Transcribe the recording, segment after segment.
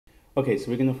Okay,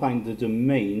 so we're going to find the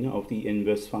domain of the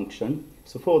inverse function.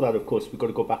 So for that, of course, we've got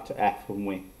to go back to f, and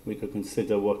we could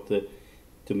consider what the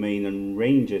domain and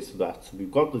range is for that. So we've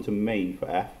got the domain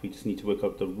for f, we just need to work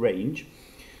out the range.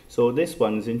 So this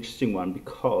one is an interesting one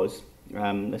because,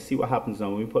 let's see what happens now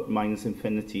when we put minus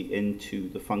infinity into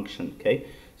the function, okay?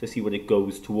 So see what it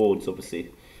goes towards,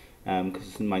 obviously,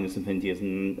 because minus infinity is a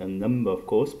number, of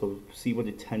course, but we'll see what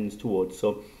it tends towards.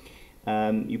 So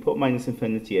you put minus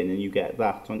infinity in and you get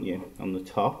that, don't you, on the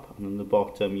top, and on the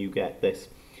bottom you get this.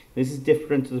 This is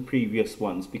different to the previous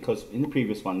ones because in the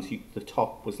previous ones the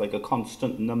top was like a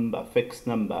constant number, fixed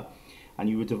number, and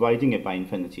you were dividing it by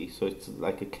infinity. So it's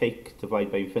like a cake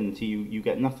divided by infinity, you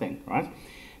get nothing, right?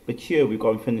 But here we've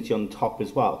got infinity on the top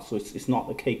as well, so it's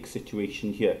not a cake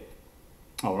situation here.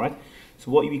 Alright, so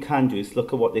what we can do is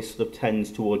look at what this sort of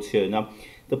tends towards here. Now,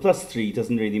 the plus 3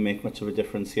 doesn't really make much of a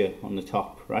difference here on the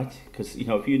top, right? Because, you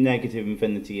know, if you're negative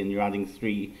infinity and you're adding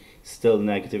 3, still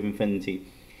negative infinity.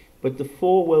 But the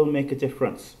 4 will make a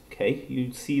difference, okay?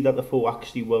 You see that the 4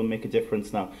 actually will make a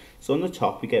difference now. So on the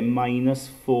top, we get minus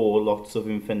 4 lots of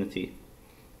infinity.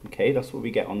 Okay, that's what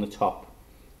we get on the top,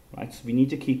 right? So we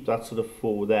need to keep that sort of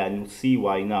 4 there, and you'll see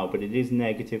why now, but it is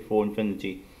negative 4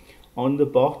 infinity. On the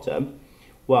bottom,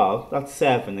 well, that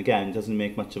 7, again, doesn't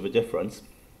make much of a difference.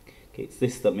 Okay, it's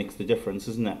this that makes the difference,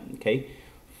 isn't it? Okay,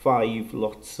 5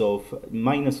 lots of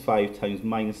minus 5 times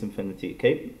minus infinity,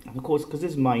 okay? And of course, because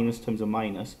this minus times a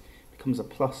minus becomes a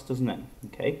plus, doesn't it?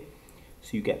 Okay, so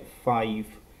you get 5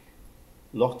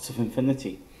 lots of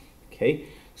infinity, okay?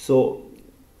 So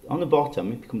on the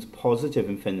bottom, it becomes positive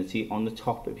infinity. On the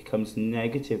top, it becomes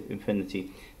negative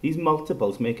infinity. These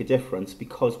multiples make a difference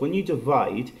because when you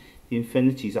divide, the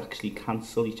infinities actually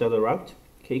cancel each other out,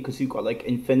 okay? Because you've got like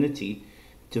infinity,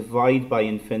 divide by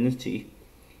infinity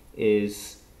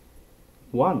is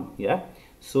 1, yeah?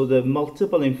 So the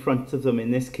multiple in front of them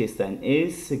in this case then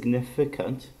is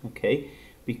significant, okay?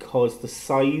 Because the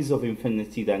size of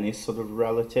infinity then is sort of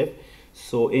relative.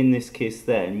 So in this case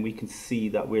then, we can see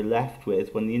that we're left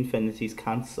with, when the infinities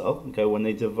cancel, okay, when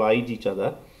they divide each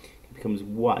other, it becomes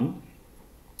 1.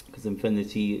 Because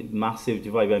infinity, massive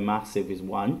divided by massive is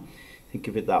 1. Think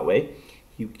of it that way.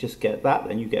 You just get that,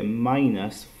 then you get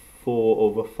minus 4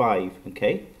 over 5,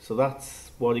 okay? So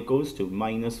that's what it goes to,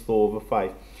 minus 4 over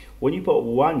 5. When you put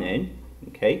 1 in,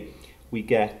 okay, we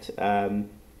get,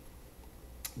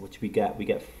 what do we get? We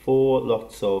get 4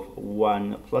 lots of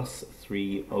 1 plus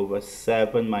 3 over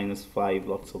 7 minus 5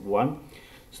 lots of 1.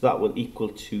 So that will equal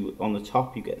to, on the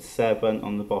top you get 7,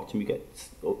 on the bottom you get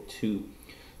 2.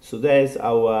 So there's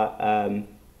our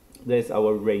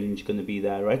range going to be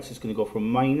there, right? So it's going to go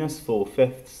from minus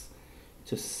 4/5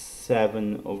 to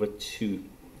 7 over 2.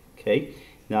 Okay.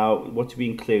 Now, what do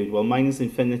we include? Well, minus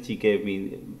infinity gave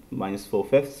me minus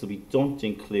 4/5, so we don't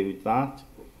include that.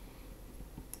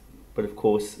 But of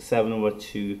course, 7 over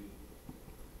 2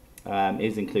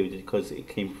 is included because it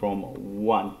came from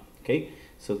 1. Okay.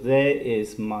 So there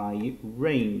is my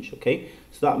range, okay?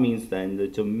 So that means then the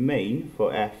domain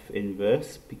for f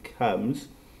inverse becomes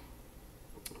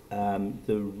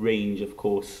the range, of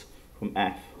course, from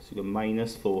f. So you go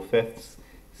minus 4/5,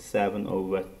 7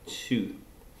 over 2.